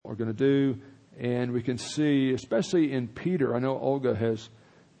are going to do. And we can see, especially in Peter, I know Olga has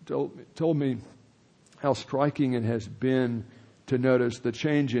told me how striking it has been to notice the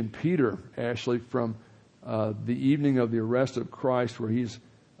change in Peter, Ashley, from the evening of the arrest of Christ, where he's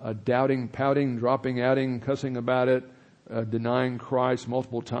doubting, pouting, dropping, outing, cussing about it, denying Christ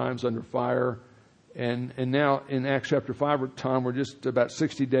multiple times under fire. And now in Acts chapter 5, Tom, we're just about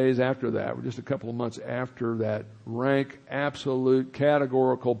 60 days after that. We're just a couple of months after that rank, absolute,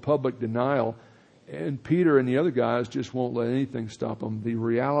 categorical public denial. And Peter and the other guys just won't let anything stop them. The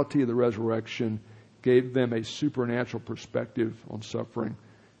reality of the resurrection gave them a supernatural perspective on suffering.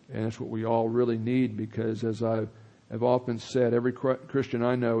 And that's what we all really need, because as I have often said, every Christian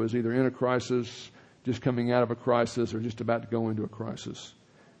I know is either in a crisis, just coming out of a crisis, or just about to go into a crisis.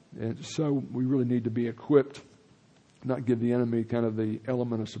 And so we really need to be equipped, not give the enemy kind of the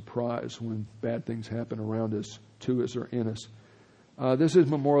element of surprise when bad things happen around us, to us, or in us. This is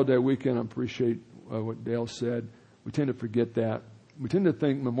Memorial Day weekend. I appreciate what Dale said. We tend to forget that. We tend to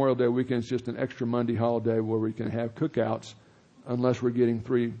think Memorial Day weekend is just an extra Monday holiday where we can have cookouts, unless we're getting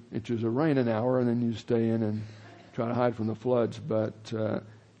 3 inches of rain an hour, and then you stay in and try to hide from the floods. But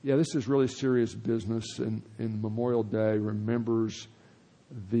this is really serious business, and Memorial Day remembers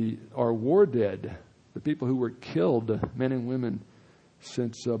our war dead, the people who were killed, men and women,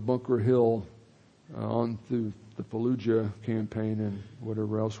 since Bunker Hill on through the Fallujah campaign and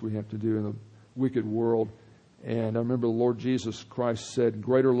whatever else we have to do in the wicked world. And I remember the Lord Jesus Christ said,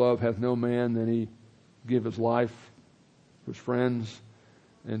 "Greater love hath no man than he give his life for his friends."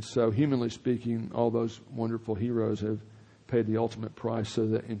 And so, humanly speaking, all those wonderful heroes have paid the ultimate price so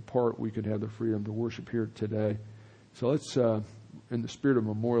that in part we could have the freedom to worship here today. So let's, in the spirit of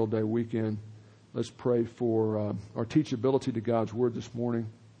Memorial Day weekend, let's pray for our teachability to God's Word this morning,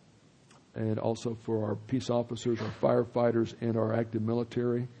 and also for our peace officers, our firefighters, and our active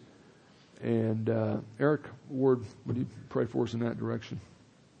military. And Eric Ward, would you pray for us in that direction?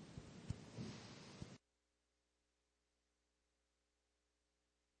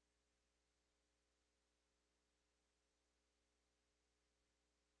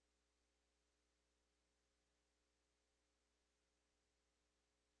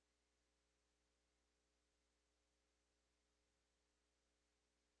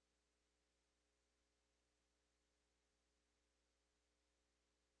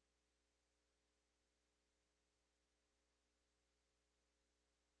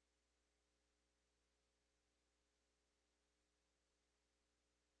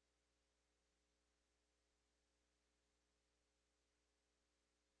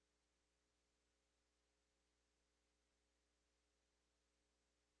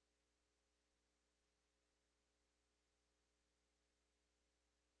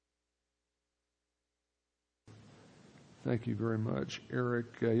 Thank you very much,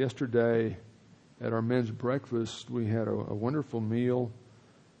 Eric. Yesterday at our men's breakfast, we had a wonderful meal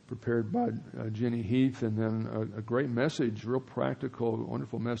prepared by Jenny Heath, and then a great message, real practical,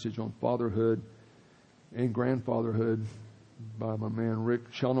 wonderful message on fatherhood and grandfatherhood by my man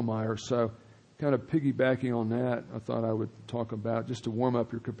Rick Schelnemeyer. So kind of piggybacking on that, I thought I would talk about, just to warm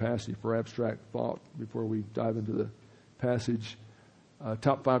up your capacity for abstract thought before we dive into the passage,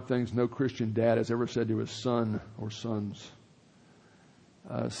 top 5 things no Christian dad has ever said to his son or sons.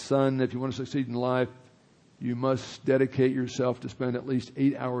 Son, if you want to succeed in life, you must dedicate yourself to spend at least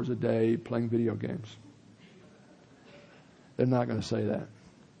 8 hours a day playing video games. They're not going to say that.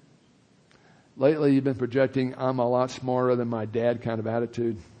 Lately, you've been projecting, I'm a lot smarter than my dad kind of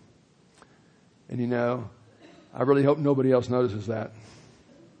attitude. And you know, I really hope nobody else notices that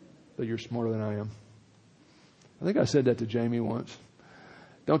you're smarter than I am. I think I said that to Jamie once.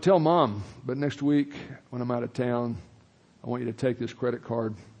 Don't tell Mom, but next week when I'm out of town, I want you to take this credit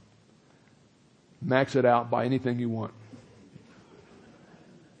card, max it out, buy anything you want.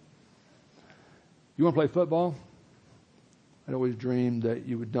 You want to play football? I'd always dreamed that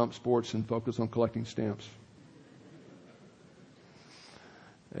you would dump sports and focus on collecting stamps.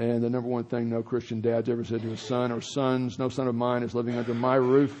 And the number one thing no Christian dad's ever said to his son or sons, no son of mine is living under my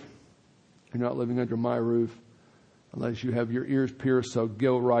roof. You're not living under my roof unless you have your ears pierced, so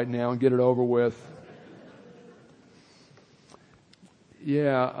go right now and get it over with.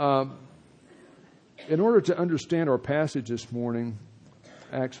 In order to understand our passage this morning,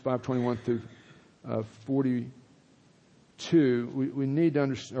 Acts 5:21 through 42, we need to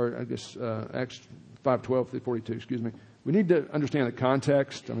understand, or I guess Acts 5:12 through 42, excuse me. We need to understand the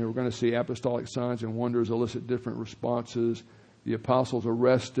context. I mean, we're going to see apostolic signs and wonders elicit different responses. The apostles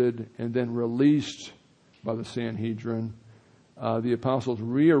arrested and then released by the Sanhedrin. The apostles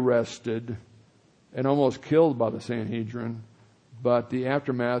rearrested and almost killed by the Sanhedrin. But the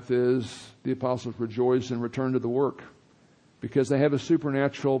aftermath is the apostles rejoice and return to the work because they have a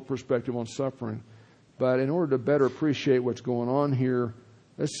supernatural perspective on suffering. But in order to better appreciate what's going on here,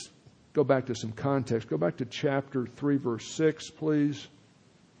 let's go back to some context. Go back to chapter 3, verse 6, please.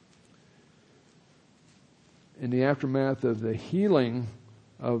 In the aftermath of the healing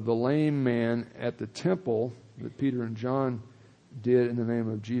of the lame man at the temple that Peter and John did in the name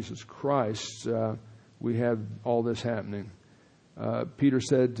of Jesus Christ, we have all this happening. Peter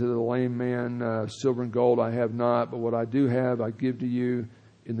said to the lame man, silver and gold I have not, but what I do have I give to you.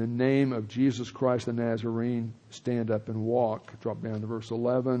 In the name of Jesus Christ the Nazarene, stand up and walk. Drop down to verse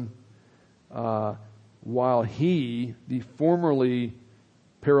 11. While he, the formerly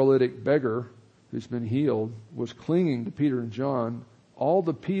paralytic beggar who's been healed, was clinging to Peter and John, all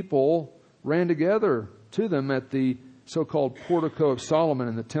the people ran together to them at the so-called portico of Solomon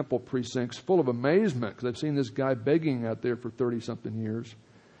in the temple precincts, full of amazement because they've seen this guy begging out there for 30-something years.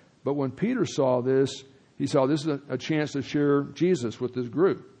 But when Peter saw this, he saw this is a chance to share Jesus with this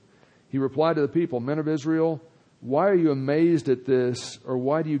group. He replied to the people, men of Israel, why are you amazed at this, or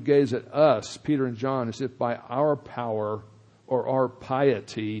why do you gaze at us, Peter and John, as if by our power or our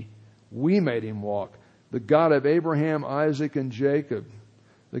piety we made him walk? The God of Abraham, Isaac, and Jacob,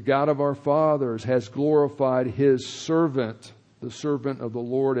 the God of our fathers, has glorified his servant, the servant of the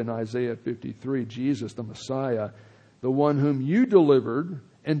Lord in Isaiah 53, Jesus the Messiah, the one whom you delivered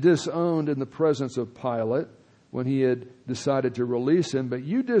and disowned in the presence of Pilate when he had decided to release him. But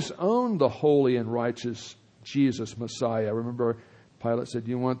you disowned the holy and righteous Jesus Messiah. Remember, Pilate said,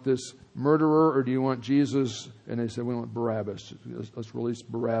 do you want this murderer or do you want Jesus? And they said, we want Barabbas. Let's release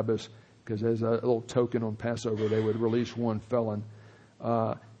Barabbas, because as a little token on Passover, they would release one felon.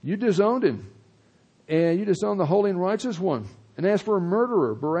 You disowned him, and you disowned the holy and righteous one, and asked for a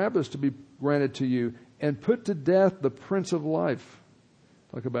murderer, Barabbas, to be granted to you, and put to death the Prince of Life.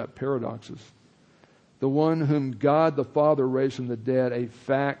 Talk about paradoxes. The one whom God the Father raised from the dead, a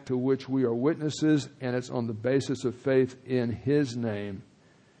fact to which we are witnesses, and it's on the basis of faith in his name.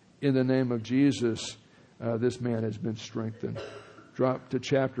 In the name of Jesus, this man has been strengthened. Drop to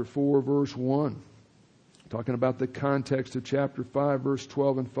chapter 4, verse 1. Talking about the context of chapter 5, verse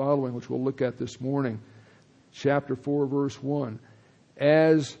 12 and following, which we'll look at this morning. Chapter 4, verse 1.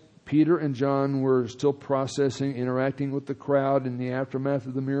 As Peter and John were still processing, interacting with the crowd in the aftermath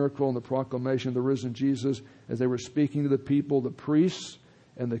of the miracle and the proclamation of the risen Jesus, as they were speaking to the people, the priests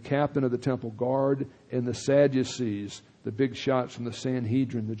and the captain of the temple guard and the Sadducees, the big shots from the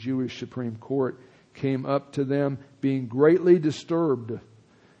Sanhedrin, the Jewish Supreme Court, came up to them, being greatly disturbed,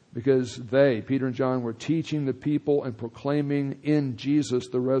 because they, Peter and John, were teaching the people and proclaiming in Jesus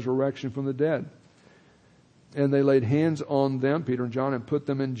the resurrection from the dead. And they laid hands on them, Peter and John, and put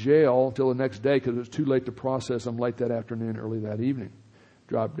them in jail until the next day, because it was too late to process them late that afternoon, early that evening.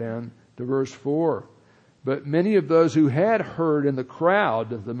 Drop down to verse 4. But many of those who had heard in the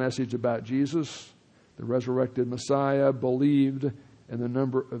crowd the message about Jesus, the resurrected Messiah, believed, and the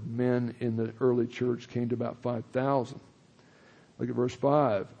number of men in the early church came to about 5,000. Look at verse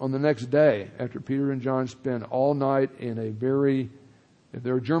 5. On the next day, after Peter and John spent all night in a very, if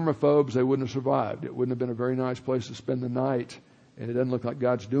they were germaphobes, they wouldn't have survived. It wouldn't have been a very nice place to spend the night. And it doesn't look like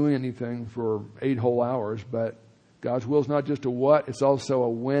God's doing anything for 8 whole hours. But God's will is not just a what, it's also a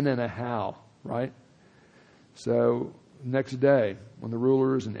when and a how, right? So next day, when the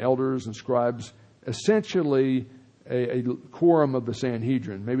rulers and elders and scribes, essentially a quorum of the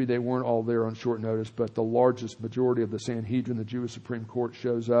Sanhedrin. Maybe they weren't all there on short notice, but the largest majority of the Sanhedrin, the Jewish Supreme Court,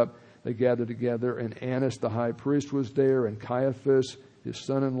 shows up. They gather together, and Annas the high priest was there, and Caiaphas, his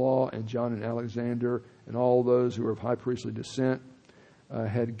son-in-law, and John and Alexander, and all those who were of high priestly descent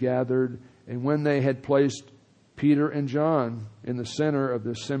had gathered. And when they had placed Peter and John in the center of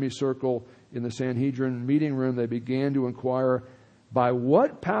this semicircle in the Sanhedrin meeting room, they began to inquire, by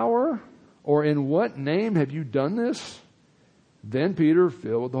what power or in what name have you done this? Then Peter,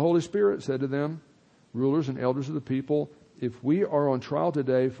 filled with the Holy Spirit, said to them, rulers and elders of the people, if we are on trial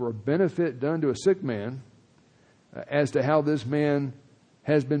today for a benefit done to a sick man, as to how this man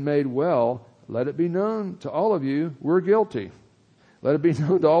has been made well, let it be known to all of you, we're guilty. Let it be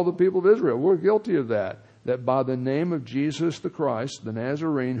known to all the people of Israel, we're guilty of that by the name of Jesus the Christ, the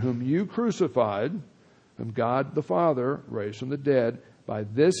Nazarene, whom you crucified, whom God the Father raised from the dead, by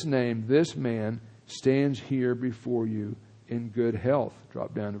this name, this man stands here before you in good health.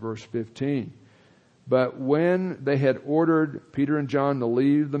 Drop down to verse 15. But when they had ordered Peter and John to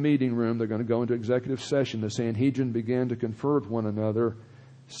leave the meeting room, they're going to go into executive session, the Sanhedrin began to confer with one another,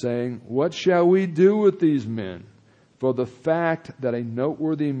 saying, what shall we do with these men? For the fact that a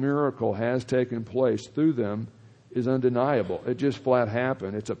noteworthy miracle has taken place through them is undeniable. It just flat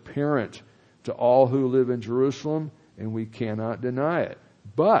happened. It's apparent to all who live in Jerusalem, and we cannot deny it.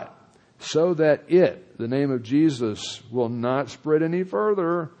 But so that the name of Jesus, will not spread any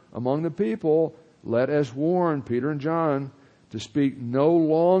further among the people, let us warn Peter and John to speak no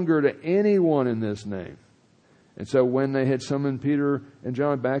longer to anyone in this name. And so when they had summoned Peter and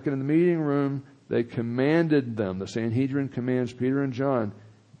John back into the meeting room, they commanded them, the Sanhedrin commands Peter and John,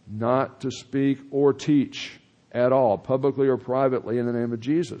 not to speak or teach at all, publicly or privately, in the name of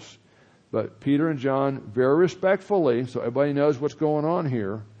Jesus. But Peter and John, very respectfully, so everybody knows what's going on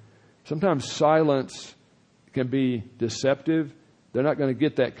here. Sometimes silence can be deceptive. They're not going to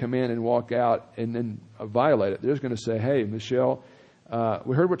get that command and walk out and then violate it. They're just going to say, hey, Michelle,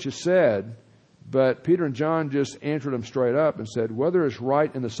 we heard what you said, but Peter and John just answered them straight up and said, whether it's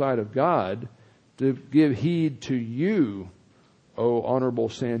right in the sight of God to give heed to you, O honorable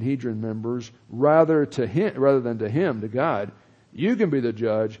Sanhedrin members, rather than to him, to God, you can be the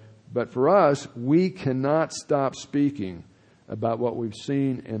judge. But for us, we cannot stop speaking about what we've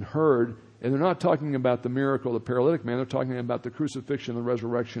seen and heard. And they're not talking about the miracle of the paralytic man. They're talking about the crucifixion and the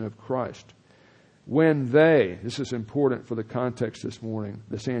resurrection of Christ. When this is important for the context this morning,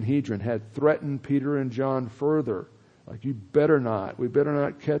 the Sanhedrin had threatened Peter and John further. Like, we better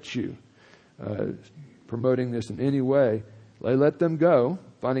not catch you promoting this in any way. They let them go,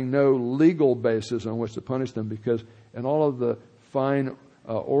 finding no legal basis on which to punish them, because in all of the fine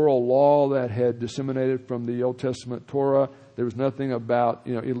oral law that had disseminated from the Old Testament Torah, there was nothing about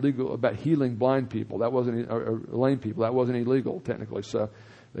illegal about healing blind people. That wasn't or lame people. That wasn't illegal technically. So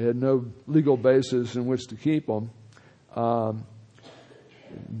they had no legal basis in which to keep them.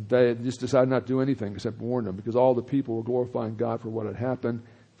 They just decided not to do anything except warn them, because all the people were glorifying God for what had happened.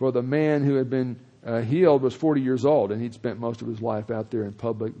 For the man who had been healed was 40 years old, and he'd spent most of his life out there in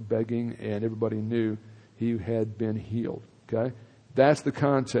public begging, and everybody knew he had been healed. Okay? That's the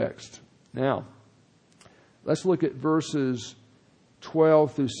context. Now, let's look at verses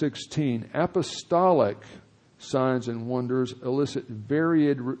 12 through 16. Apostolic signs and wonders elicit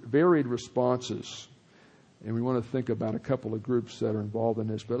varied responses. And we want to think about a couple of groups that are involved in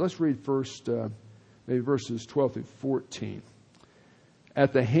this. But let's read first maybe verses 12 through 14.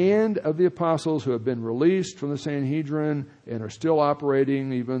 At the hand of the apostles who have been released from the Sanhedrin and are still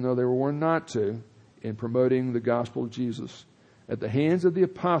operating, even though they were warned not to, in promoting the gospel of Jesus. At the hands of the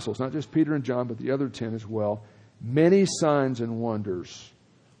apostles, not just Peter and John, but the other 10 as well, many signs and wonders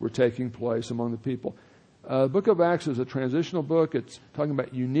were taking place among the people. The book of Acts is a transitional book. It's talking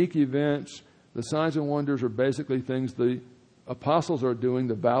about unique events. The signs and wonders are basically things the apostles are doing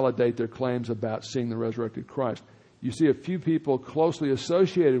to validate their claims about seeing the resurrected Christ. You see a few people closely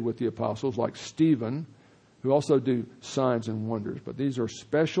associated with the apostles, like Stephen, who also do signs and wonders. But these are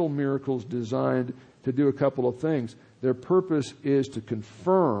special miracles designed to do a couple of things. Their purpose is to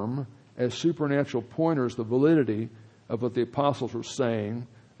confirm, as supernatural pointers, the validity of what the apostles were saying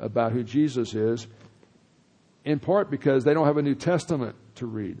about who Jesus is, in part because they don't have a New Testament to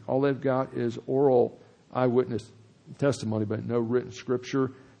read. All they've got is oral eyewitness testimony, but no written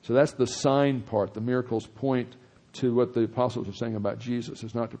scripture. So that's the sign part. The miracles point to what the apostles are saying about Jesus.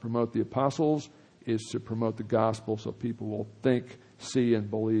 It's not to promote the apostles, it's to promote the gospel so people will think, see, and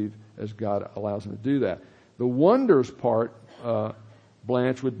believe as God allows them to do that. The wonders part,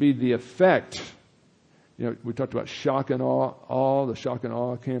 Blanche, would be the effect. We talked about shock and awe, the shock and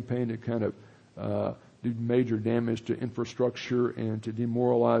awe campaign to kind of do major damage to infrastructure and to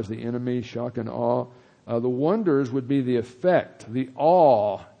demoralize the enemy, shock and awe. The wonders would be the effect, the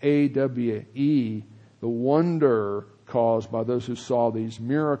awe, A-W-E, the wonder caused by those who saw these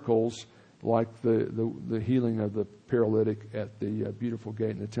miracles, like the healing of the paralytic at the beautiful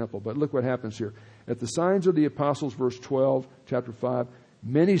gate in the temple. But look what happens here. At the signs of the apostles, verse 12, chapter 5,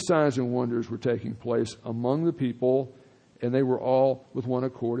 many signs and wonders were taking place among the people, and they were all with one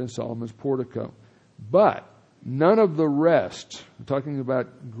accord in Solomon's portico. But none of the rest, I'm talking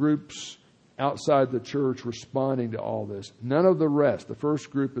about groups outside the church responding to all this, none of the rest, the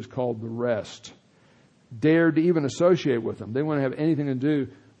first group is called the rest, dared to even associate with them. They wouldn't have anything to do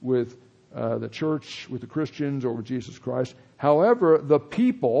with the church, with the Christians, or with Jesus Christ. However, the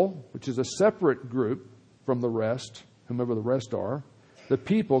people, which is a separate group from the rest, whomever the rest are, the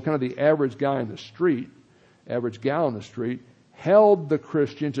people, kind of the average guy in the street, average gal in the street, held the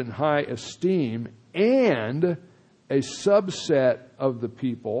Christians in high esteem, and a subset of the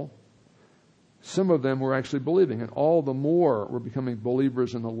people, some of them were actually believing, and all the more were becoming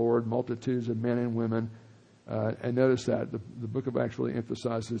believers in the Lord, multitudes of men and women. And notice that the book of Acts really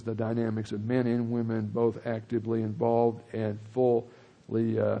emphasizes the dynamics of men and women both actively involved and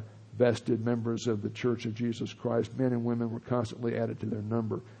fully vested members of the Church of Jesus Christ. Men and women were constantly added to their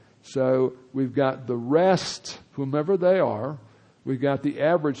number. So we've got the rest, whomever they are. We've got the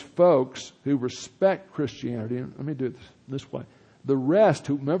average folks who respect Christianity. And let me do it this way. The rest,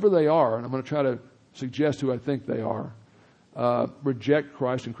 whomever they are, and I'm going to try to suggest who I think they are, reject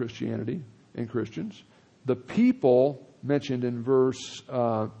Christ and Christianity and Christians. The people mentioned in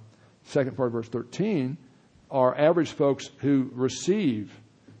second part of verse 13 are average folks who receive,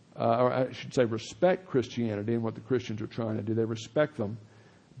 or I should say respect Christianity and what the Christians are trying to do. They respect them.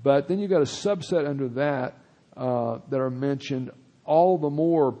 But then you've got a subset under that that are mentioned, all the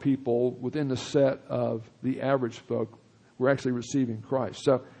more people within the set of the average folk who are actually receiving Christ.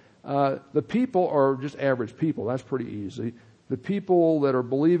 So the people are just average people. That's pretty easy. The people that are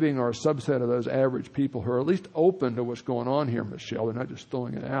believing are a subset of those average people who are at least open to what's going on here, Michelle. They're not just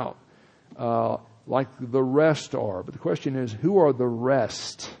throwing it out like the rest are. But the question is, who are the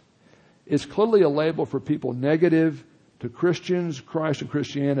rest? It's clearly a label for people negative to Christians, Christ, and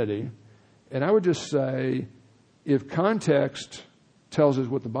Christianity. And I would just say, if context tells us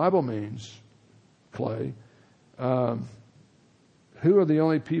what the Bible means, Clay, who are the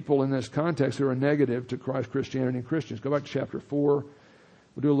only people in this context who are negative to Christ, Christianity, and Christians? Go back to chapter 4.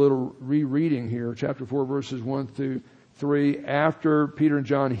 We'll do a little rereading here. Chapter 4, verses 1 through 3. After Peter and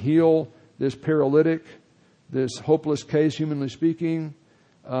John heal this paralytic, this hopeless case, humanly speaking,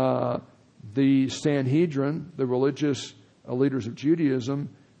 the Sanhedrin, the religious leaders of Judaism,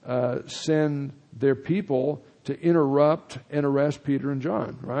 send their people to interrupt and arrest Peter and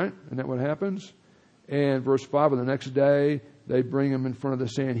John, right? Isn't that what happens? And verse 5, on the next day, they bring them in front of the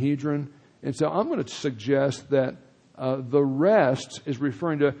Sanhedrin. And so I'm going to suggest that the rest is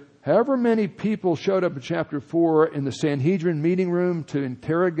referring to however many people showed up in chapter 4 in the Sanhedrin meeting room to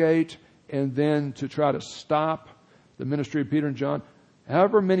interrogate and then to try to stop the ministry of Peter and John.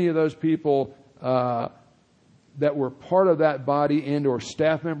 However many of those people that were part of that body and or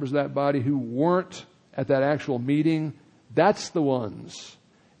staff members of that body who weren't at that actual meeting, that's the ones.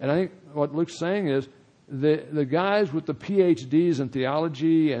 And I think what Luke's saying is the guys with the PhDs in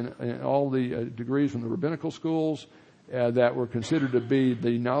theology and all the degrees from the rabbinical schools that were considered to be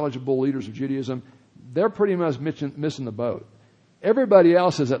the knowledgeable leaders of Judaism, they're pretty much missing the boat. Everybody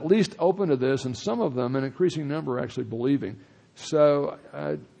else is at least open to this, and some of them, an increasing number, are actually believing. So,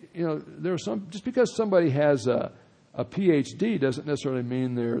 there are some. Just because somebody has a PhD doesn't necessarily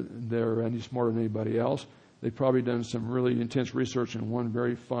mean they're any smarter than anybody else. They've probably done some really intense research in one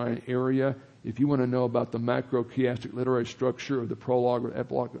very fine area. If you want to know about the macro-chiastic literary structure of the prologue or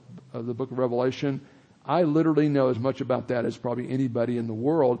epilogue of the book of Revelation, I literally know as much about that as probably anybody in the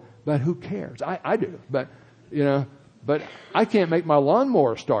world. But who cares? I do. But I can't make my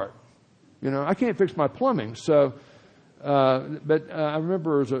lawnmower start. I can't fix my plumbing. So. But I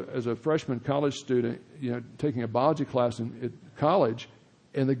remember as a freshman college student, taking a biology class at college,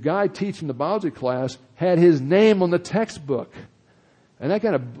 and the guy teaching the biology class had his name on the textbook. And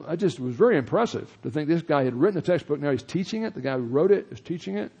that I just was very impressive to think this guy had written the textbook. Now he's teaching it. The guy who wrote it is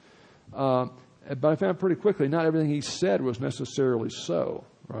teaching it. But I found pretty quickly not everything he said was necessarily so,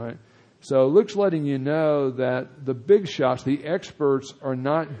 right? So Luke's letting you know that the big shots, the experts, are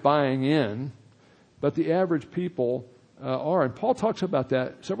not buying in, but the average people are. And Paul talks about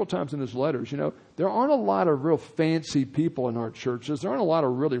that several times in his letters. There aren't a lot of real fancy people in our churches. There aren't a lot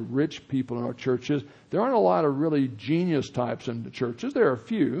of really rich people in our churches. There aren't a lot of really genius types in the churches. There are a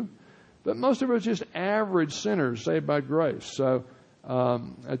few, but most of us are just average sinners saved by grace. So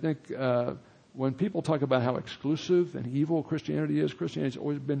I think when people talk about how exclusive and evil Christianity is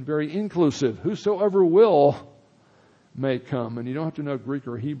always been very inclusive. Whosoever will may come. And you don't have to know Greek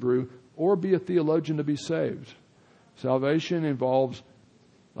or Hebrew or be a theologian to be saved. Salvation involves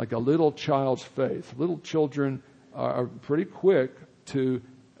like a little child's faith. Little children are pretty quick to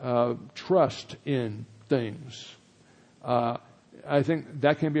trust in things. I think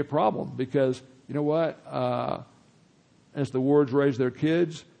that can be a problem because, you know what? As the wards raise their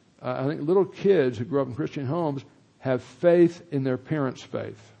kids, I think little kids who grow up in Christian homes have faith in their parents'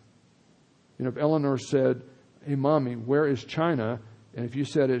 faith. If Eleanor said, "Hey, Mommy, where is China?" And if you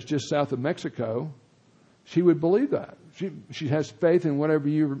said it's just south of Mexico, she would believe that. She has faith in whatever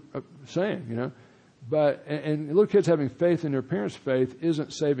you're saying, But and little kids having faith in their parents' faith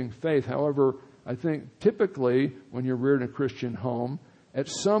isn't saving faith. However, I think typically when you're reared in a Christian home, at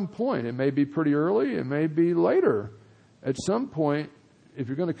some point, it may be pretty early, it may be later. At some point, if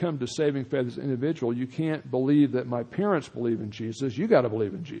you're going to come to saving faith as an individual, you can't believe that my parents believe in Jesus. You got to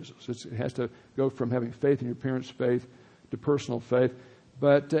believe in Jesus. It has to go from having faith in your parents' faith to personal faith.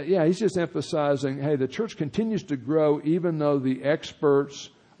 But he's just emphasizing, hey, the church continues to grow even though the experts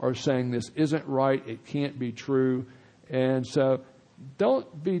are saying this isn't right, it can't be true. And so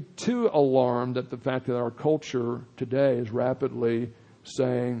don't be too alarmed at the fact that our culture today is rapidly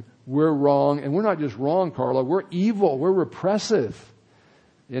saying we're wrong. And we're not just wrong, Carla, we're evil, we're repressive.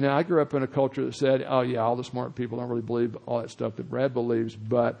 You know, I grew up in a culture that said, oh yeah, all the smart people don't really believe all that stuff that Brad believes,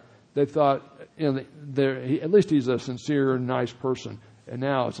 but they thought, you know, at least he's a sincere, nice person. And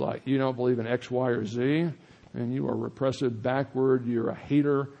now it's like, you don't believe in X, Y, or Z, and you are repressive, backward, you're a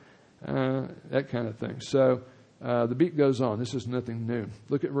hater, that kind of thing. So the beat goes on. This is nothing new.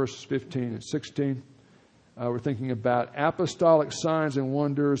 Look at verses 15 and 16. We're thinking about apostolic signs and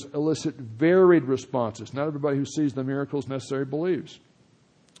wonders elicit varied responses. Not everybody who sees the miracles necessarily believes.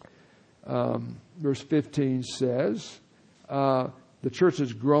 Verse 15 says, the church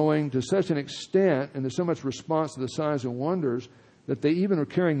is growing to such an extent, and there's so much response to the signs and wonders, that they even were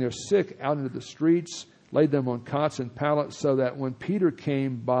carrying their sick out into the streets, laid them on cots and pallets, so that when Peter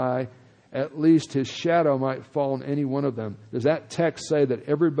came by, at least his shadow might fall on any one of them. Does that text say that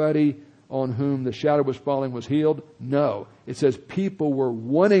everybody on whom the shadow was falling was healed? No. It says people were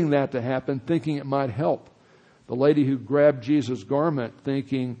wanting that to happen, thinking it might help. The lady who grabbed Jesus' garment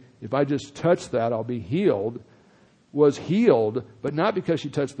thinking, if I just touch that, I'll be healed, was healed, but not because she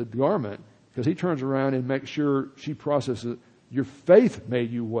touched the garment, because he turns around and makes sure she processes, your faith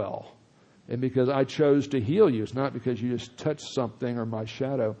made you well. And because I chose to heal you, it's not because you just touched something or my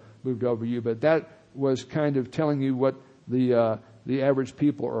shadow moved over you. But that was kind of telling you what the average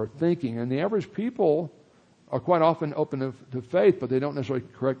people are thinking. And the average people are quite often open to faith, but they don't necessarily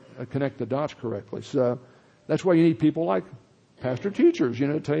connect the dots correctly. So that's why you need people like pastor teachers,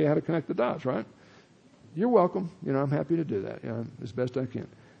 to tell you how to connect the dots, right? You're welcome. I'm happy to do that as best I can.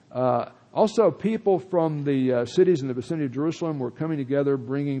 Also, people from the cities in the vicinity of Jerusalem were coming together,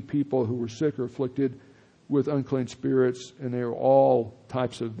 bringing people who were sick or afflicted with unclean spirits, and they were all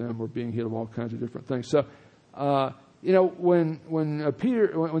types of them were being healed of all kinds of different things. So, when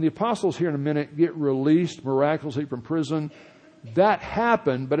the apostles here in a minute get released miraculously from prison, that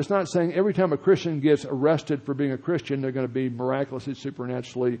happened, but it's not saying every time a Christian gets arrested for being a Christian, they're going to be miraculously,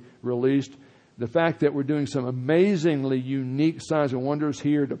 supernaturally released. The fact that we're doing some amazingly unique signs and wonders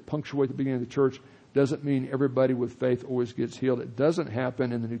here to punctuate the beginning of the church doesn't mean everybody with faith always gets healed. It doesn't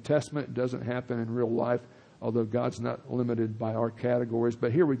happen in the New Testament. It doesn't happen in real life, although God's not limited by our categories.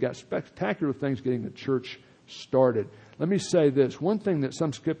 But here we've got spectacular things getting the church started. Let me say this. One thing that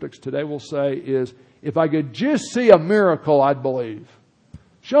some skeptics today will say is, if I could just see a miracle, I'd believe.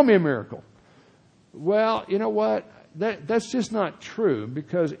 Show me a miracle. Well, you know what? That's just not true,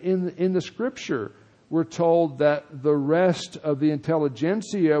 because in the Scripture we're told that the rest of the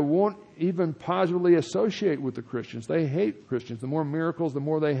intelligentsia won't even positively associate with the Christians. They hate Christians. The more miracles, the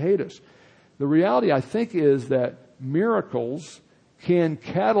more they hate us. The reality, I think, is that miracles can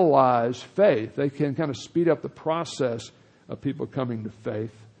catalyze faith. They can kind of speed up the process of people coming to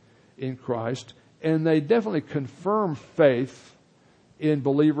faith in Christ. And they definitely confirm faith in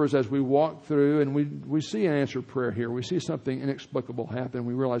believers as we walk through, and we see an answered prayer here. We see something inexplicable happen.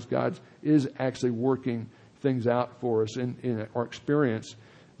 We realize God is actually working things out for us in our experience.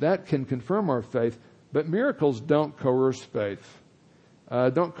 That can confirm our faith, but miracles don't coerce faith.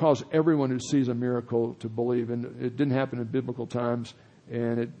 Don't cause everyone who sees a miracle to believe. And it didn't happen in biblical times,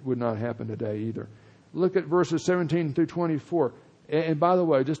 and it would not happen today either. Look at verses 17 through 24. And by the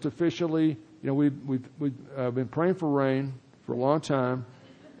way, just officially, we've been praying for rain for a long time,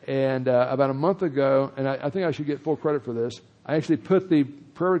 and about a month ago, and I think I should get full credit for this, I actually put the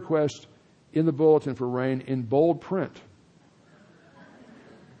prayer request in the bulletin for rain in bold print.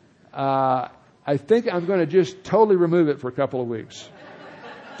 I think I'm going to just totally remove it for a couple of weeks.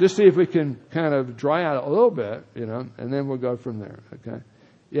 Just see if we can kind of dry out a little bit, and then we'll go from there, okay?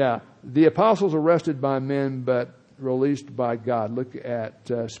 Yeah, the apostles arrested by men, but released by God. Look at,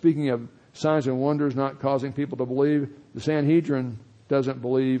 speaking of signs and wonders not causing people to believe, the Sanhedrin doesn't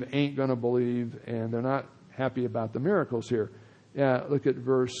believe, ain't going to believe, and they're not happy about the miracles here. Yeah, look at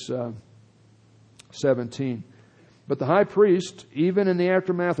verse 17. But the high priest, even in the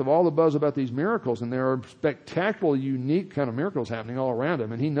aftermath of all the buzz about these miracles, and there are spectacular, unique kind of miracles happening all around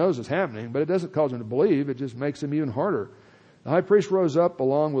him, and he knows it's happening, but it doesn't cause him to believe. It just makes him even harder. The high priest rose up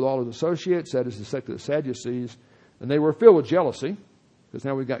along with all his associates, that is the sect of the Sadducees, and they were filled with jealousy, because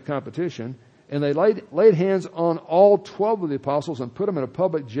now we've got competition, and they laid hands on all 12 of the apostles and put them in a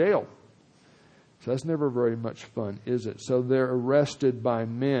public jail. So that's never very much fun, is it? So they're arrested by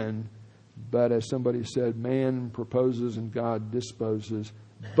men, but as somebody said, man proposes and God disposes.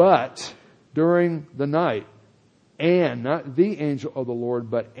 But during the night, and not the angel of the Lord,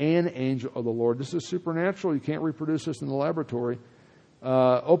 but an angel of the Lord. This is supernatural. You can't reproduce this in the laboratory.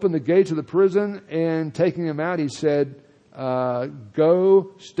 opened the gates of the prison, and taking him out, he said,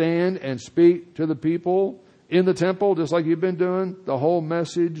 go stand and speak to the people in the temple, just like you've been doing. The whole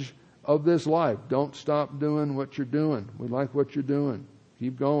message of this life. Don't stop doing what you're doing. We like what you're doing.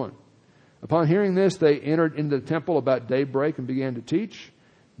 Keep going. Upon hearing this, they entered into the temple about daybreak and began to teach.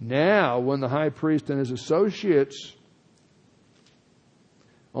 Now, when the high priest and his associates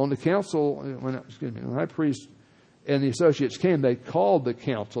on the council, when the high priest and the associates came, they called the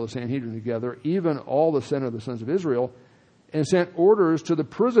council, the Sanhedrin, together, even all the senate of the sons of Israel, and sent orders to the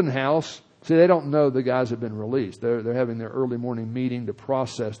prison house. See, they don't know the guys have been released. They're having their early morning meeting to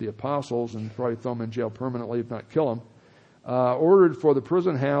process the apostles and probably throw them in jail permanently, if not kill them. Ordered for the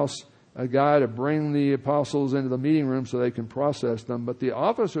prison house a guy to bring the apostles into the meeting room so they can process them. But the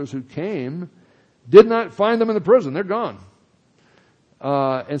officers who came did not find them in the prison. They're gone.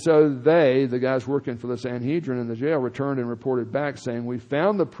 And so the guys working for the Sanhedrin in the jail, returned and reported back saying, we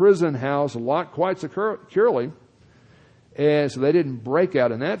found the prison house locked quite securely. And so they didn't break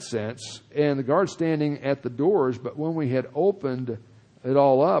out in that sense. And the guards standing at the doors. But when we had opened it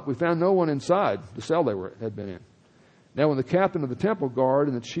all up, we found no one inside the cell they had been in. Now, when the captain of the temple guard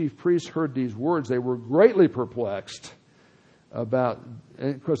and the chief priests heard these words, they were greatly perplexed about.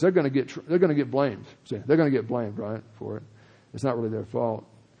 And of course, they're going to get blamed. See, they're going to get blamed, right, for it. It's not really their fault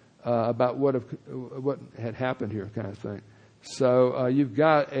about what had happened here, kind of thing. So you've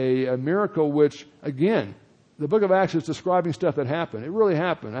got a miracle, which again, the Book of Acts is describing stuff that happened. It really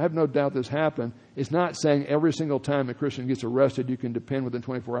happened. I have no doubt this happened. It's not saying every single time a Christian gets arrested, you can depend within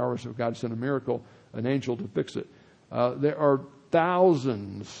 24 hours if God sent a miracle, an angel to fix it. There are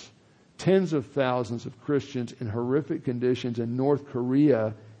thousands, tens of thousands of Christians in horrific conditions in North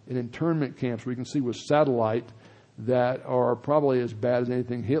Korea in internment camps we can see with satellite that are probably as bad as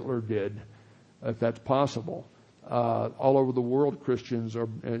anything Hitler did, if that's possible. All over the world, Christians are.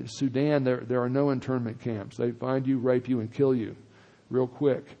 In Sudan, there are no internment camps. They find you, rape you, and kill you real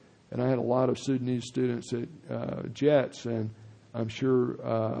quick. And I had a lot of Sudanese students at JETS, and I'm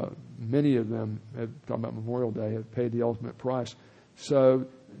sure many of them, talking about Memorial Day, have paid the ultimate price. So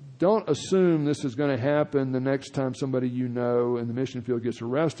don't assume this is going to happen the next time somebody you know in the mission field gets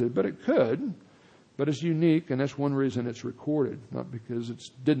arrested, but it could. But it's unique, and that's one reason it's recorded. Not because it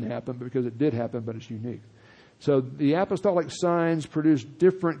didn't happen, but because it did happen, but it's unique. So the apostolic signs produce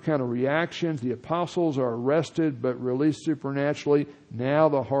different kind of reactions. The apostles are arrested but released supernaturally. Now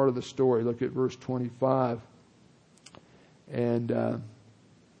the heart of the story. Look at verse 25. And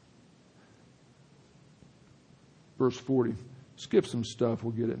verse 40. Skip some stuff.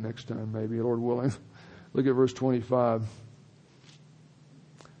 We'll get it next time maybe, Lord willing. Look at verse 25.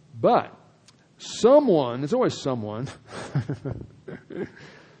 But someone, it's always someone.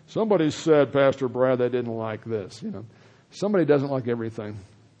 Somebody said, Pastor Brad, they didn't like this. Somebody doesn't like everything.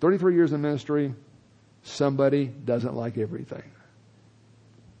 33 years in ministry, somebody doesn't like everything.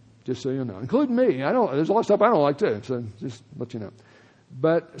 Just so you know, including me. There's a lot of stuff I don't like too. So just let you know.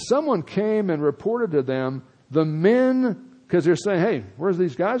 But someone came and reported to them, the men, because they're saying, hey, where's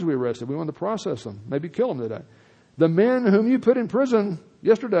these guys we arrested? We want to process them, maybe kill them today. The men whom you put in prison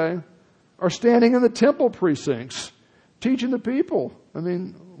yesterday are standing in the temple precincts, teaching the people. I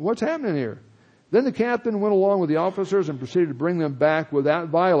mean, what's happening here? Then the captain went along with the officers and proceeded to bring them back without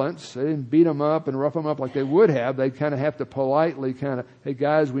violence. They didn't beat them up and rough them up like they would have. They kind of have to politely hey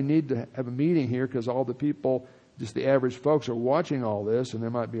guys, we need to have a meeting here because all the people, just the average folks, are watching all this, and there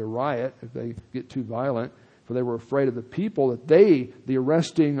might be a riot if they get too violent. For they were afraid of the people that the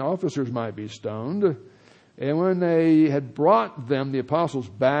arresting officers, might be stoned. And when they had brought them, the apostles,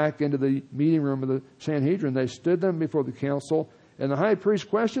 back into the meeting room of the Sanhedrin, they stood them before the council, and the high priest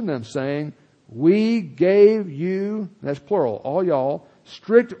questioned them, saying, we gave you, that's plural, all y'all,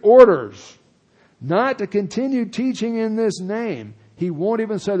 strict orders not to continue teaching in this name. He won't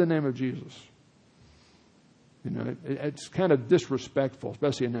even say the name of Jesus. It's kind of disrespectful,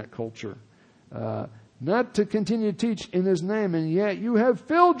 especially in that culture. Not to continue to teach in His name, and yet you have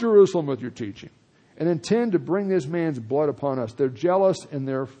filled Jerusalem with your teaching and intend to bring this man's blood upon us. They're jealous and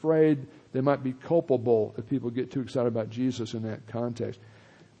they're afraid they might be culpable if people get too excited about Jesus in that context.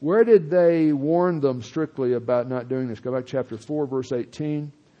 Where did they warn them strictly about not doing this? Go back to chapter 4, verse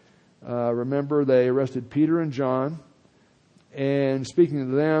 18. Remember, they arrested Peter and John, and speaking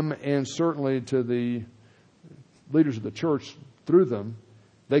to them and certainly to the leaders of the church through them,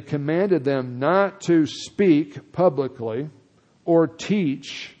 they commanded them not to speak publicly or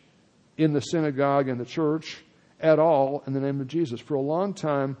teach in the synagogue and the church at all in the name of Jesus. For a long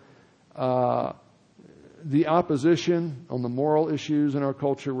time, the opposition on the moral issues in our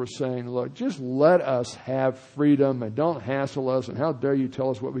culture were saying, look, just let us have freedom and don't hassle us, and how dare you tell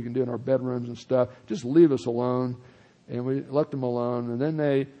us what we can do in our bedrooms and stuff. Just leave us alone. And we let them alone. And then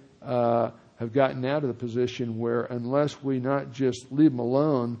they have gotten out of the position where unless we not just leave them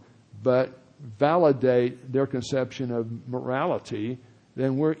alone, but validate their conception of morality,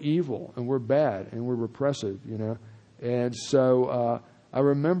 then we're evil and we're bad and we're repressive, you know. And so I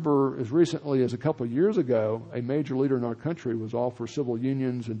remember as recently as a couple of years ago, a major leader in our country was all for civil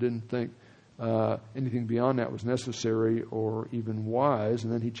unions and didn't think anything beyond that was necessary or even wise.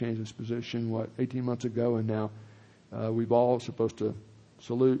 And then he changed his position, 18 months ago, and now we've all supposed to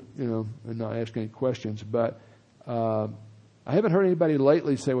salute, you know, and not ask any questions. But I haven't heard anybody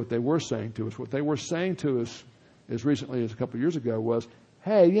lately say what they were saying to us. What they were saying to us as recently as a couple of years ago was,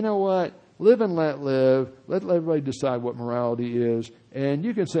 hey, you know what? Live and let live. Let everybody decide what morality is. And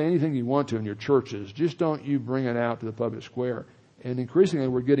you can say anything you want to in your churches. Just don't you bring it out to the public square. And increasingly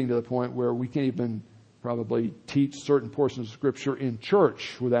we're getting to the point where we can't even probably teach certain portions of Scripture in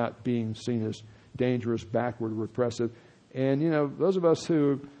church without being seen as dangerous, backward, repressive. And, you know, those of us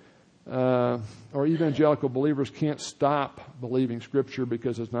who are evangelical believers can't stop believing Scripture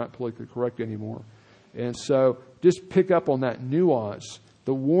because it's not politically correct anymore. And so just pick up on that nuance.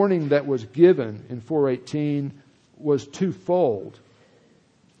 The warning that was given in 4:18 was twofold.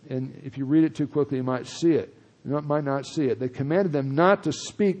 And if you read it too quickly, you might see it. You might not see it. They commanded them not to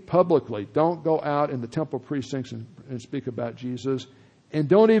speak publicly. Don't go out in the temple precincts and speak about Jesus. And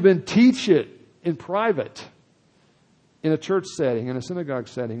don't even teach it in private, in a church setting, in a synagogue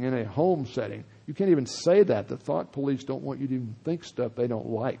setting, in a home setting. You can't even say that. The thought police don't want you to even think stuff they don't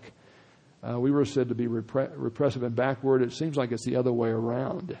like. We were said to be repressive and backward. It seems like it's the other way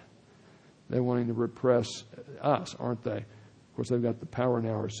around. They're wanting to repress us, aren't they? Of course, they've got the power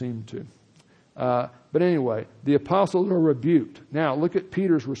now, or seem to. But anyway, the apostles are rebuked. Now, look at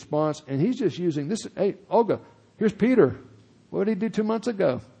Peter's response, and he's just using this. Hey, Olga, here's Peter. What did he do 2 months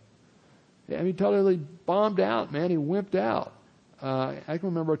ago? Yeah, he totally bombed out, man. He wimped out. I can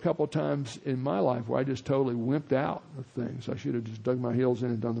remember a couple of times in my life where I just totally wimped out of things. I should have just dug my heels in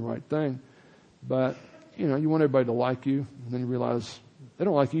and done the right thing. But, you know, you want everybody to like you, and then you realize they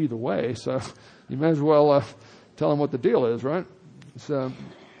don't like you either way, so you may as well tell them what the deal is, right? So,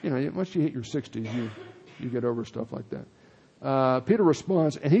 you know, once you hit your 60s, you get over stuff like that. Peter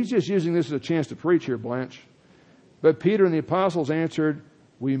responds, and he's just using this as a chance to preach here, Blanche. But Peter and the apostles answered,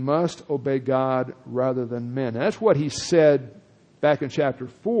 we must obey God rather than men. Now, that's what he said back in chapter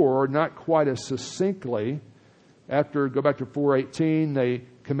 4, not quite as succinctly. Go back to 4:18, they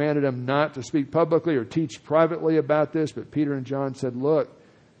commanded him not to speak publicly or teach privately about this. But Peter and John said, look,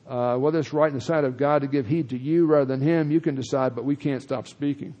 whether it's right in the sight of God to give heed to you rather than him, you can decide, but we can't stop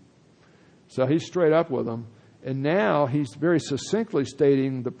speaking. So he's straight up with them. And now he's very succinctly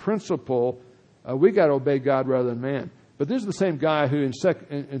stating the principle, we got to obey God rather than man. But this is the same guy who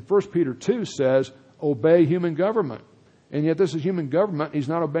in 1 Peter 2 says, obey human government. And yet this is human government. He's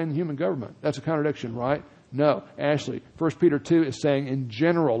not obeying the human government. That's a contradiction, right? No, Ashley. 1 Peter 2 is saying in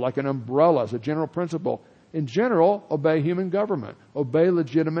general, like an umbrella, as a general principle. In general, obey human government. Obey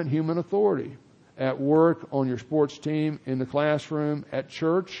legitimate human authority. At work, on your sports team, in the classroom, at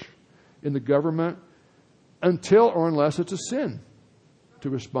church, in the government, until or unless it's a sin to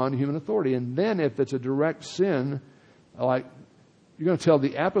respond to human authority. And then if it's a direct sin, like you're going to tell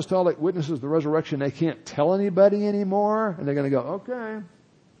the apostolic witnesses of the resurrection they can't tell anybody anymore, and they're going to go, okay.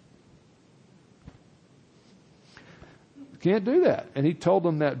 Can't do that. And he told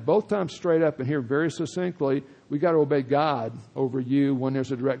them that both times straight up and here very succinctly, we got to obey God over you when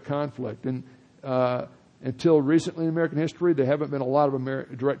there's a direct conflict. And until recently in American history, there haven't been a lot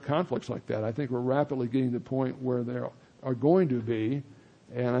of direct conflicts like that. I think we're rapidly getting to the point where there are going to be.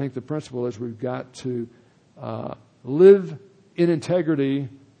 And I think the principle is we've got to live in integrity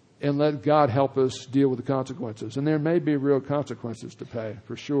and let God help us deal with the consequences. And there may be real consequences to pay,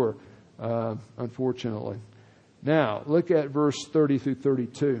 for sure, unfortunately. Now, look at verse 30 through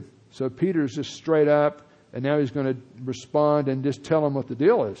 32. So Peter's just straight up, and now he's going to respond and just tell them what the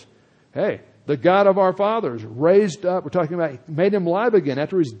deal is. Hey, the God of our fathers raised up, we're talking about, made him live again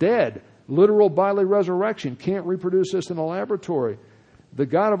after he's dead. Literal bodily resurrection. Can't reproduce this in a laboratory. The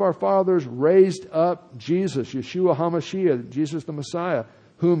God of our fathers raised up Jesus, Yeshua HaMashiach, Jesus the Messiah,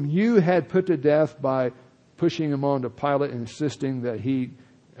 whom you had put to death by pushing him on to Pilate and insisting that he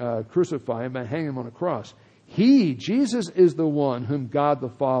crucify him and hang him on a cross. He, Jesus, is the one whom God the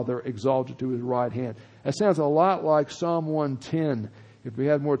Father exalted to his right hand. That sounds a lot like Psalm 110. If we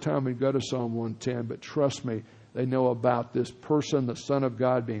had more time, we'd go to Psalm 110. But trust me, They know about this person, the Son of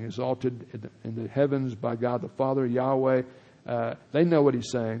God, being exalted in the heavens by God the Father, Yahweh. They know what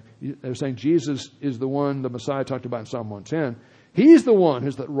he's saying. They're saying Jesus is the one the Messiah talked about in Psalm 110. He's the one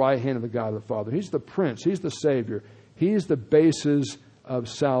who's the right hand of the God of the Father. He's the Prince. He's the Savior. He's the basis of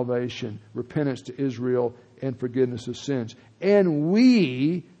salvation, repentance to Israel, and forgiveness of sins. And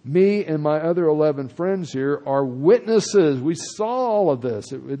we, me and my other 11 friends here, are witnesses. We saw all of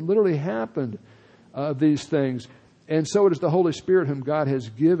this. It literally happened, these things. And so it is the Holy Spirit whom God has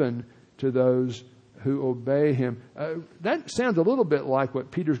given to those who obey Him. That sounds a little bit like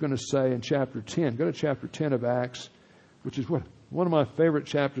what Peter's going to say in chapter 10. Go to chapter 10 of Acts, which is one of my favorite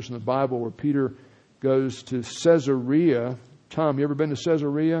chapters in the Bible, where Peter goes to Caesarea. Tom, you ever been to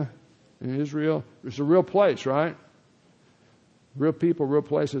Caesarea in Israel? It's a real place, right? Real people, real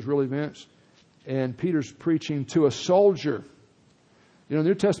places, real events. And Peter's preaching to a soldier. You know, the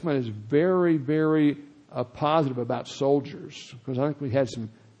New Testament is very, very positive about soldiers, because I think we had some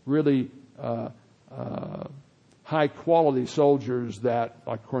really high-quality soldiers that,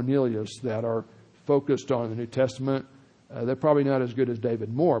 like Cornelius, that are focused on the New Testament. They're probably not as good as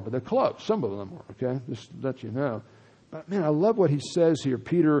David Moore, but they're close. Some of them are, okay? Just to let you know. But, man, I love what he says here.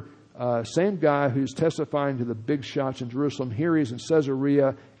 Peter, same guy who's testifying to the big shots in Jerusalem. Here he's in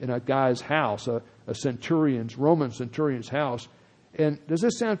Caesarea in a guy's house, a Roman centurion's house. And does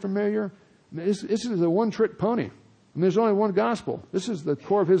this sound familiar? I mean, this is a one-trick pony. I mean, there's only one gospel. This is the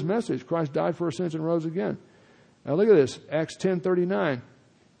core of his message. Christ died for our sins and rose again. Now look at this. Acts 10:39.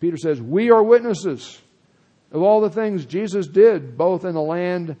 Peter says, we are witnesses of all the things Jesus did, both in the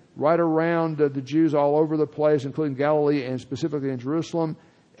land right around the Jews all over the place, including Galilee and specifically in Jerusalem.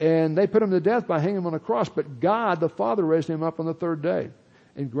 And they put him to death by hanging him on a cross. But God, the Father, raised him up on the third day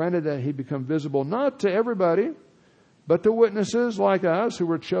and granted that he become visible, not to everybody, but to witnesses like us who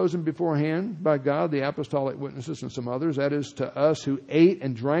were chosen beforehand by God, the apostolic witnesses and some others. That is, to us who ate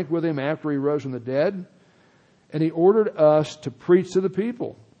and drank with him after he rose from the dead. And he ordered us to preach to the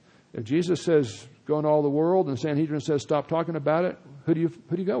people. If Jesus says, go into all the world, and Sanhedrin says, stop talking about it, who do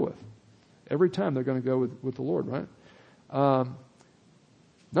you go with? Every time they're going to go with the Lord, right?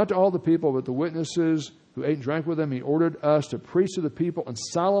 Not to all the people, but the witnesses who ate and drank with him. He ordered us to preach to the people and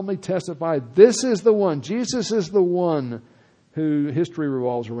solemnly testify, this is the one, Jesus is the one who history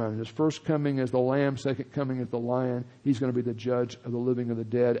revolves around. His first coming as the Lamb, second coming as the Lion. He's going to be the judge of the living and the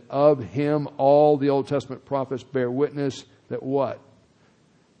dead. Of him, all the Old Testament prophets bear witness that what?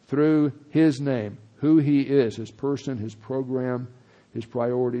 Through his name, who he is, his person, his program, his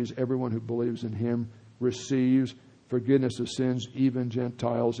priorities, everyone who believes in him receives forgiveness of sins, even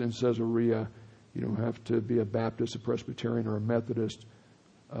Gentiles in Caesarea. You don't have to be a Baptist, a Presbyterian, or a Methodist.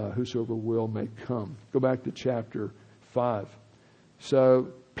 Whosoever will may come. Go back to chapter 5. So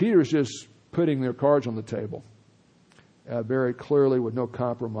Peter's just putting their cards on the table very clearly with no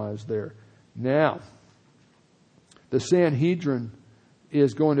compromise there. Now, the Sanhedrin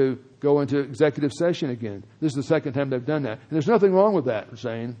is going to go into executive session again. This is the second time they've done that. And there's nothing wrong with that, I'm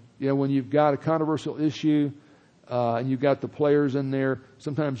saying. You know, when you've got a controversial issue and you've got the players in there,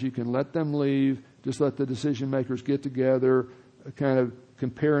 sometimes you can let them leave, just let the decision makers get together, kind of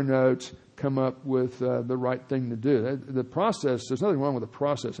compare notes, come up with the right thing to do. The process, there's nothing wrong with the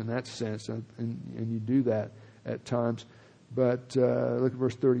process in that sense, and you do that at times. But look at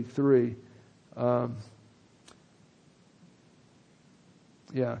verse 33.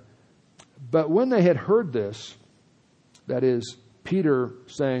 But when they had heard this, that is, Peter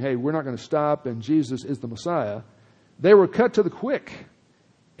saying, hey, we're not going to stop and Jesus is the Messiah, they were cut to the quick.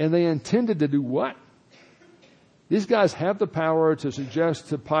 And they intended to do what? These guys have the power to suggest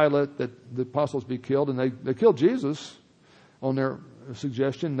to Pilate that the apostles be killed, and they killed Jesus on their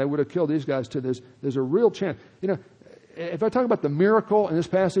suggestion. They would have killed these guys too. There's a real chance. You know, if I talk about the miracle in this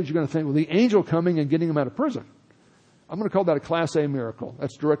passage, you're going to think, well, the angel coming and getting him out of prison. I'm going to call that a Class A miracle.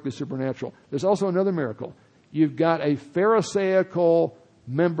 That's directly supernatural. There's also another miracle. You've got a Pharisaical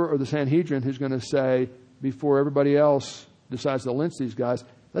member of the Sanhedrin who's going to say, before everybody else decides to lynch these guys,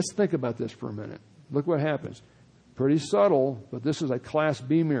 let's think about this for a minute. Look what happens. Pretty subtle, but this is a Class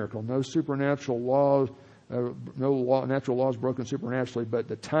B miracle. No supernatural laws, natural laws broken supernaturally, but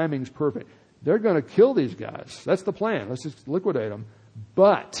the timing's perfect. They're going to kill these guys. That's the plan. Let's just liquidate them.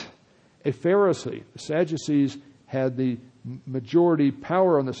 But a Pharisee, the Sadducees had the majority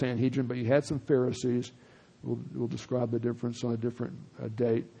power on the Sanhedrin, but you had some Pharisees. We'll describe the difference on a different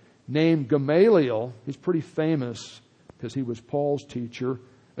date. Named Gamaliel. He's pretty famous because he was Paul's teacher.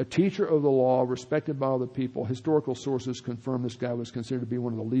 A teacher of the law, respected by all the people. Historical sources confirm this guy was considered to be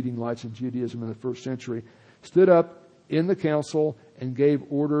one of the leading lights in Judaism in the first century. Stood up in the council and gave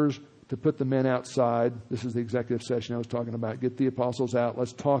orders to put the men outside. This is the executive session I was talking about. Get the apostles out.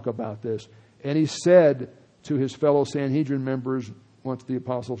 Let's talk about this. And he said to his fellow Sanhedrin members, once the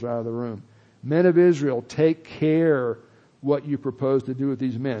apostles are out of the room, men of Israel, take care what you propose to do with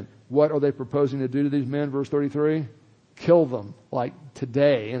these men. What are they proposing to do to these men? Verse 33, kill them like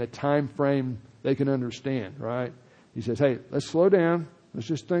today in a time frame they can understand, right? He says, hey, let's slow down. Let's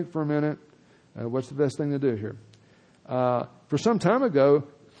just think for a minute. What's the best thing to do here? For some time ago,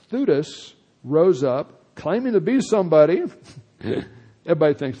 Theudas rose up claiming to be somebody.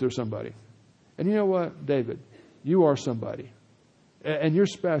 Everybody thinks they're somebody. And you know what, David? You are somebody. And you're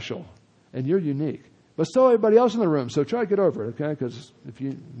special. And you're unique. But so everybody else in the room. So try to get over it, okay? Because if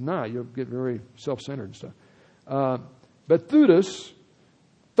you're not, you'll get very self-centered and stuff. But Theudas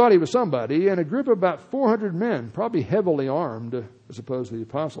thought he was somebody, and a group of about 400 men, probably heavily armed, as opposed to the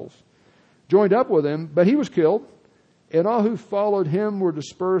apostles, joined up with him, but he was killed, and all who followed him were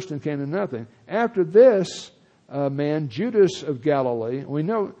dispersed and came to nothing. After this man, Judas of Galilee, we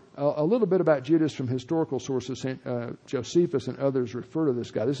know a little bit about Judas from historical sources. Josephus and others refer to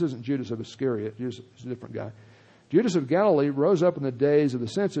this guy. This isn't Judas of Iscariot. Judas is a different guy. Judas of Galilee rose up in the days of the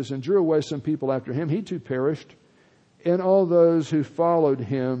census and drew away some people after him. He too perished, and all those who followed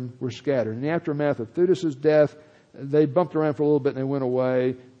him were scattered. In the aftermath of Theudas' death, they bumped around for a little bit and they went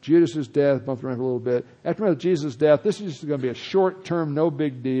away. Judas' death bumped around for a little bit. After Jesus' death, this is just going to be a short-term, no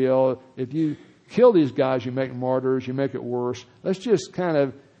big deal. If you kill these guys, you make martyrs, you make it worse. Let's just kind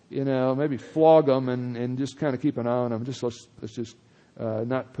of, maybe flog them and just kind of keep an eye on them. Let's just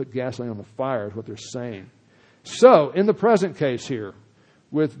not put gasoline on the fire is what they're saying. So, in the present case here,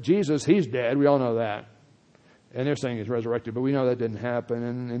 with Jesus, he's dead. We all know that. And they're saying he's resurrected, but we know that didn't happen.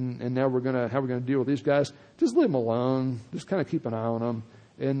 And now how we're going to deal with these guys? Just leave them alone. Just kind of keep an eye on them,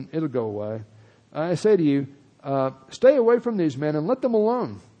 and it'll go away. I say to you, stay away from these men and let them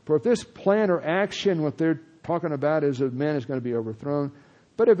alone. For if this plan or action, what they're talking about is of men, is going to be overthrown.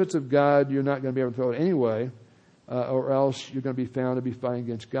 But if it's of God, you're not going to be overthrown anyway, or else you're going to be found to be fighting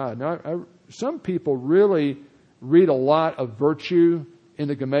against God. Now, some people really read a lot of virtue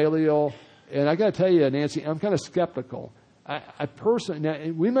into Gamaliel. And I got to tell you, Nancy, I'm kind of skeptical. I personally,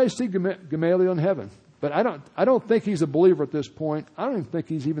 now we may see Gamaliel in heaven, but I don't think he's a believer at this point. I don't even think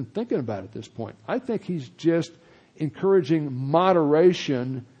he's even thinking about it at this point. I think he's just encouraging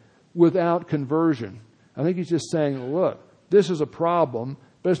moderation without conversion. I think he's just saying, look, this is a problem,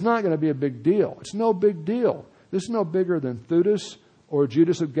 but it's not going to be a big deal. It's no big deal. This is no bigger than Theudas or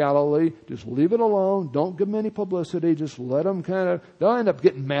Judas of Galilee. Just leave it alone. Don't give them any publicity. Just let them they'll end up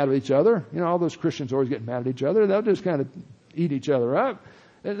getting mad at each other. All those Christians always get mad at each other. They'll just kind of eat each other up.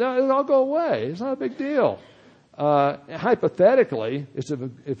 It'll all go away. It's not a big deal. Hypothetically,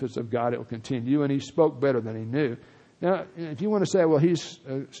 if it's of God, it will continue, and he spoke better than he knew. Now, if you want to say, well, he's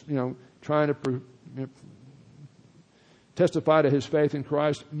trying to testify to his faith in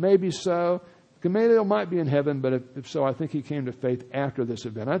Christ, maybe so. Gamaliel might be in heaven, but if so, I think he came to faith after this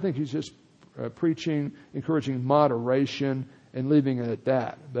event. I think he's just preaching, encouraging moderation, and leaving it at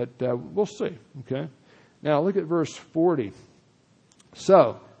that. But we'll see. Okay. Now look at verse 40.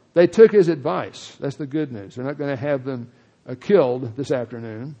 So they took his advice. That's the good news. They're not going to have them killed this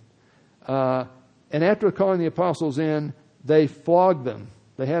afternoon. And after calling the apostles in, they flogged them.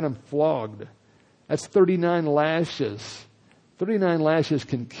 They had them flogged. That's 39 lashes. 39 lashes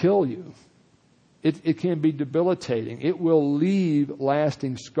can kill you. It can be debilitating. It will leave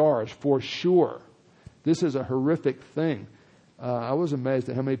lasting scars for sure. This is a horrific thing. I was amazed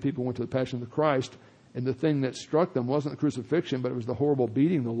at how many people went to the Passion of the Christ, and the thing that struck them wasn't the crucifixion, but it was the horrible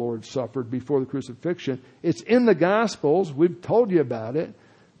beating the Lord suffered before the crucifixion. It's in the Gospels. We've told you about it.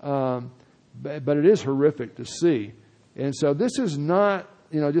 But it is horrific to see. And so this is not,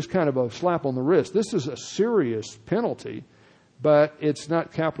 just kind of a slap on the wrist. This is a serious penalty, but it's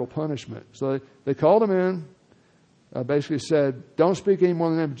not capital punishment. So they called them in, basically said, don't speak anymore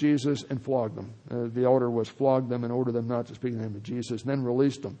in the name of Jesus, and flogged them. The order was flog them and order them not to speak in the name of Jesus, and then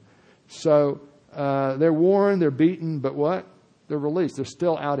released them. So they're warned, they're beaten, but what? They're released. They're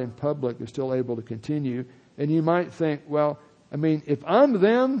still out in public. They're still able to continue. And you might think, well, if I'm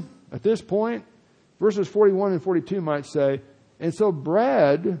them at this point, verses 41 and 42 might say, and so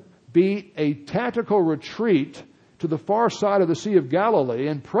Brad beat a tactical retreat to the far side of the Sea of Galilee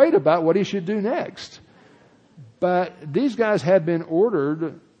and prayed about what he should do next. But these guys had been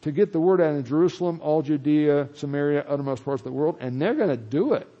ordered to get the word out in Jerusalem, all Judea, Samaria, uttermost parts of the world, and they're going to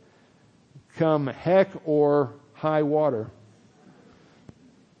do it, come heck or high water.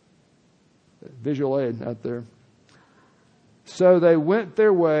 Visual aid out there. So they went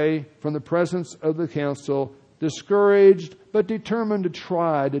their way from the presence of the council, discouraged, but determined to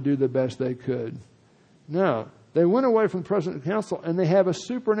try to do the best they could. No, they went away from the presence of the council, and they have a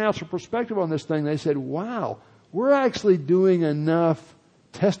supernatural perspective on this thing. They said, wow, we're actually doing enough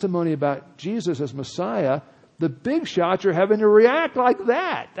testimony about Jesus as Messiah. The big shots are having to react like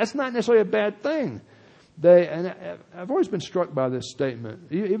that. That's not necessarily a bad thing. And I've always been struck by this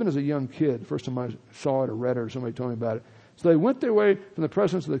statement, even as a young kid. The first time I saw it or read it or somebody told me about it. So they went their way from the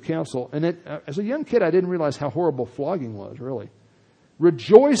presence of the council. And as a young kid, I didn't realize how horrible flogging was, really.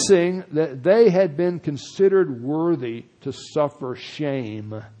 Rejoicing that they had been considered worthy to suffer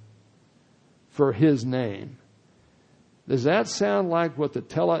shame for His name. Does that sound like what the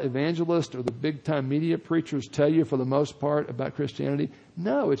televangelist or the big-time media preachers tell you for the most part about Christianity?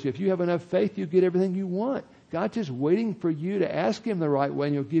 No, it's if you have enough faith, you get everything you want. God's just waiting for you to ask Him the right way,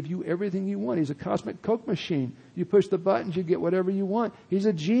 and He'll give you everything you want. He's a cosmic Coke machine. You push the buttons, you get whatever you want. He's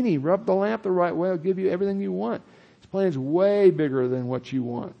a genie. Rub the lamp the right way, He'll give you everything you want. His plan's way bigger than what you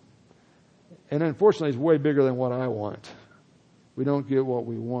want. And unfortunately, it's way bigger than what I want. We don't get what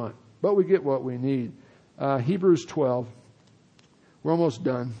we want, but we get what we need. Hebrews 12. We're almost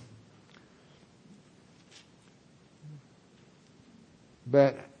done.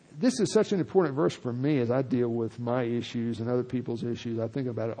 But this is such an important verse for me as I deal with my issues and other people's issues. I think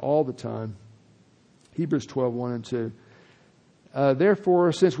about it all the time. Hebrews 12, 1 and 2.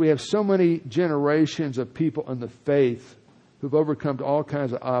 Therefore, since we have so many generations of people in the faith who've overcome all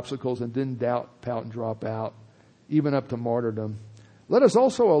kinds of obstacles and didn't doubt, pout, and drop out, even up to martyrdom, let us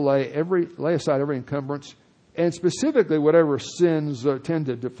also lay aside every encumbrance, and specifically whatever sins tend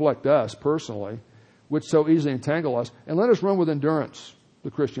to deflect us personally, which so easily entangle us, and let us run with endurance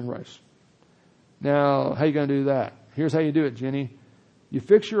the Christian race. Now, how are you going to do that? Here's how you do it, Jenny. You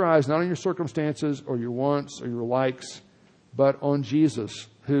fix your eyes not on your circumstances or your wants or your likes, but on Jesus,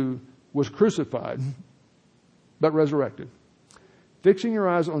 who was crucified, but resurrected. Fixing your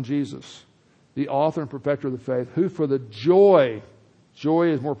eyes on Jesus, the author and perfecter of the faith, who for the joy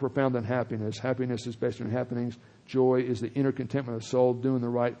is more profound than happiness. Happiness is based on happenings. Joy is the inner contentment of the soul, doing the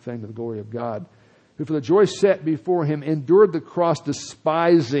right thing to the glory of God. Who for the joy set before Him endured the cross,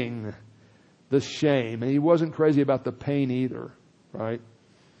 despising the shame. And He wasn't crazy about the pain either, right?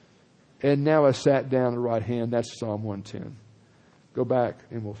 And now has sat down at the right hand. That's Psalm 110. Go back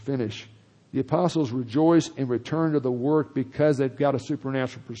and we'll finish. The apostles rejoice and return to the work because they've got a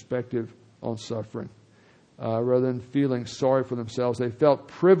supernatural perspective on suffering. Rather than feeling sorry for themselves, they felt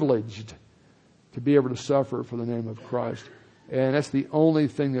privileged to be able to suffer for the name of Christ. And that's the only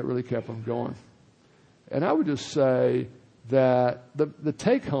thing that really kept them going. And I would just say that the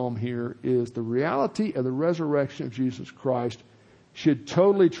take home here is the reality of the resurrection of Jesus Christ should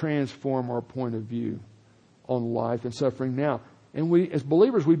totally transform our point of view on life and suffering now. And we, as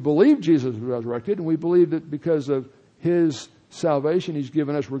believers, we believe Jesus was resurrected, and we believe that because of His salvation He's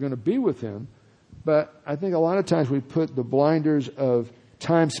given us, we're going to be with Him. But I think a lot of times we put the blinders of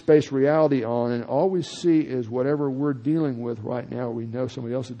time-space reality on, and all we see is whatever we're dealing with right now, or we know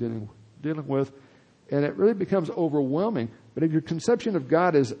somebody else is dealing with, and it really becomes overwhelming. But if your conception of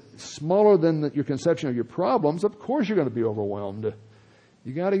God is smaller than your conception of your problems, of course you're going to be overwhelmed.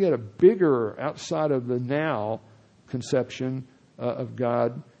 You got to get a bigger, outside of the now, conception of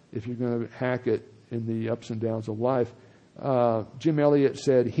God if you're going to hack it in the ups and downs of life. Jim Elliot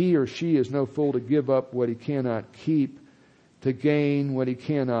said, he or she is no fool to give up what he cannot keep to gain what he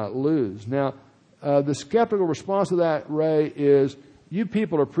cannot lose. Now, the skeptical response to that, Ray, is you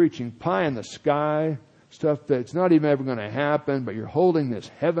people are preaching pie in the sky, stuff that's not even ever going to happen, but you're holding this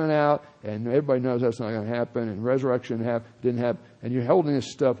heaven out, and everybody knows that's not going to happen, and resurrection didn't happen, and you're holding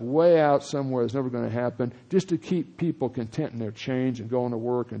this stuff way out somewhere that's never going to happen just to keep people content in their change and going to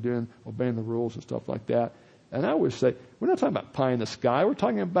work and obeying the rules and stuff like that. And I always say, we're not talking about pie in the sky. We're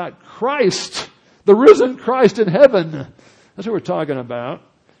talking about Christ, the risen Christ in heaven. That's what we're talking about.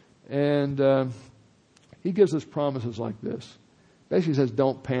 And He gives us promises like this. Basically says,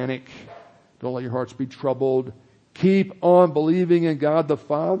 don't panic. Don't let your hearts be troubled. Keep on believing in God the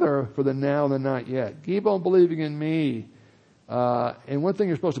Father for the now and the not yet. Keep on believing in me. And one thing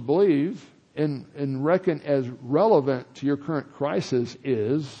you're supposed to believe and reckon as relevant to your current crisis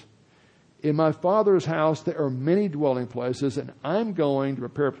is, in my Father's house there are many dwelling places, and I'm going to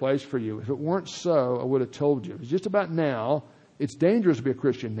prepare a place for you. If it weren't so, I would have told you. It's just about now. It's dangerous to be a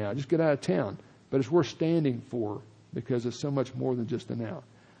Christian now. Just get out of town. But it's worth standing for because it's so much more than just the now.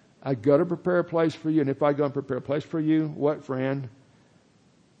 I got to prepare a place for you. And if I go and prepare a place for you, what, friend?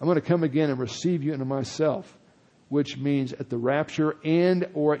 I'm going to come again and receive you into myself, which means at the rapture and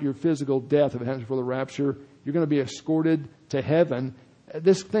or at your physical death, if it happens before the rapture, you're going to be escorted to heaven.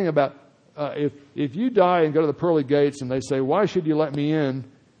 This thing about if you die and go to the pearly gates and they say, why should you let me in?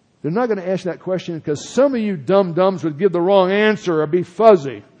 They're not going to ask that question because some of you dumb-dumbs would give the wrong answer or be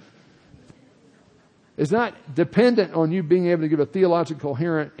fuzzy. It's not dependent on you being able to give a theologically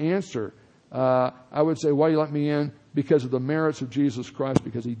coherent answer. I would say, why you let me in? Because of the merits of Jesus Christ,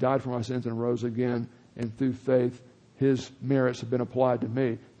 because He died for my sins and rose again, and through faith, His merits have been applied to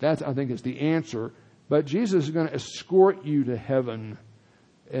me. That, I think, is the answer. But Jesus is going to escort you to heaven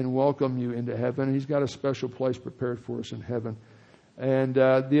and welcome you into heaven. He's got a special place prepared for us in heaven. And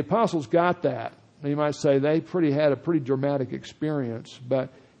the apostles got that. You might say they had a pretty dramatic experience. But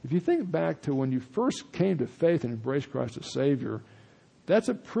if you think back to when you first came to faith and embraced Christ as Savior, that's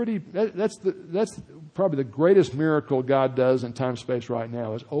probably the greatest miracle God does in time and space right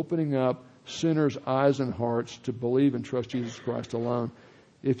now, is opening up sinners' eyes and hearts to believe and trust Jesus Christ alone.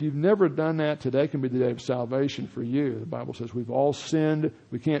 If you've never done that, today can be the day of salvation for you. The Bible says we've all sinned.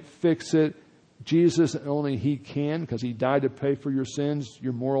 We can't fix it. Jesus, only He can, because He died to pay for your sins,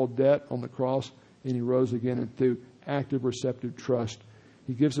 your moral debt on the cross, and He rose again. And through active, receptive trust,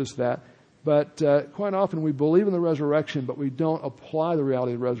 He gives us that. But quite often we believe in the resurrection, but we don't apply the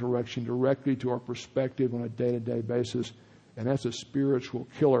reality of the resurrection directly to our perspective on a day-to-day basis. And that's a spiritual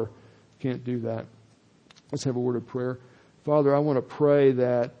killer. Can't do that. Let's have a word of prayer. Father, I want to pray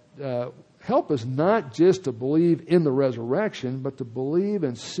that help us not just to believe in the resurrection, but to believe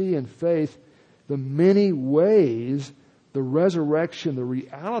and see in faith the many ways the resurrection, the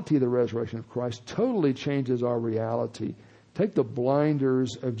reality of the resurrection of Christ totally changes our reality. Take the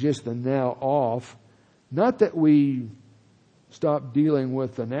blinders of just the now off. Not that we stop dealing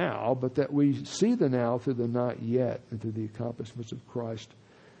with the now, but that we see the now through the not yet and through the accomplishments of Christ.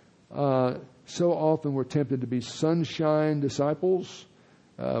 So often we're tempted to be sunshine disciples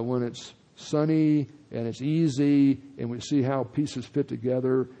when it's sunny and it's easy and we see how pieces fit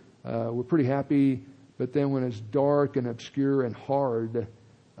together. We're pretty happy, but then when it's dark and obscure and hard,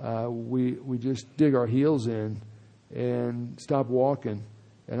 we just dig our heels in and stop walking.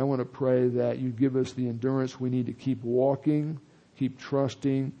 And I want to pray that you give us the endurance we need to keep walking, keep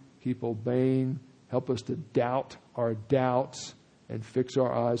trusting, keep obeying. Help us to doubt our doubts and fix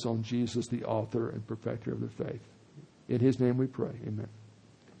our eyes on Jesus, the author and perfecter of the faith. In His name we pray. Amen.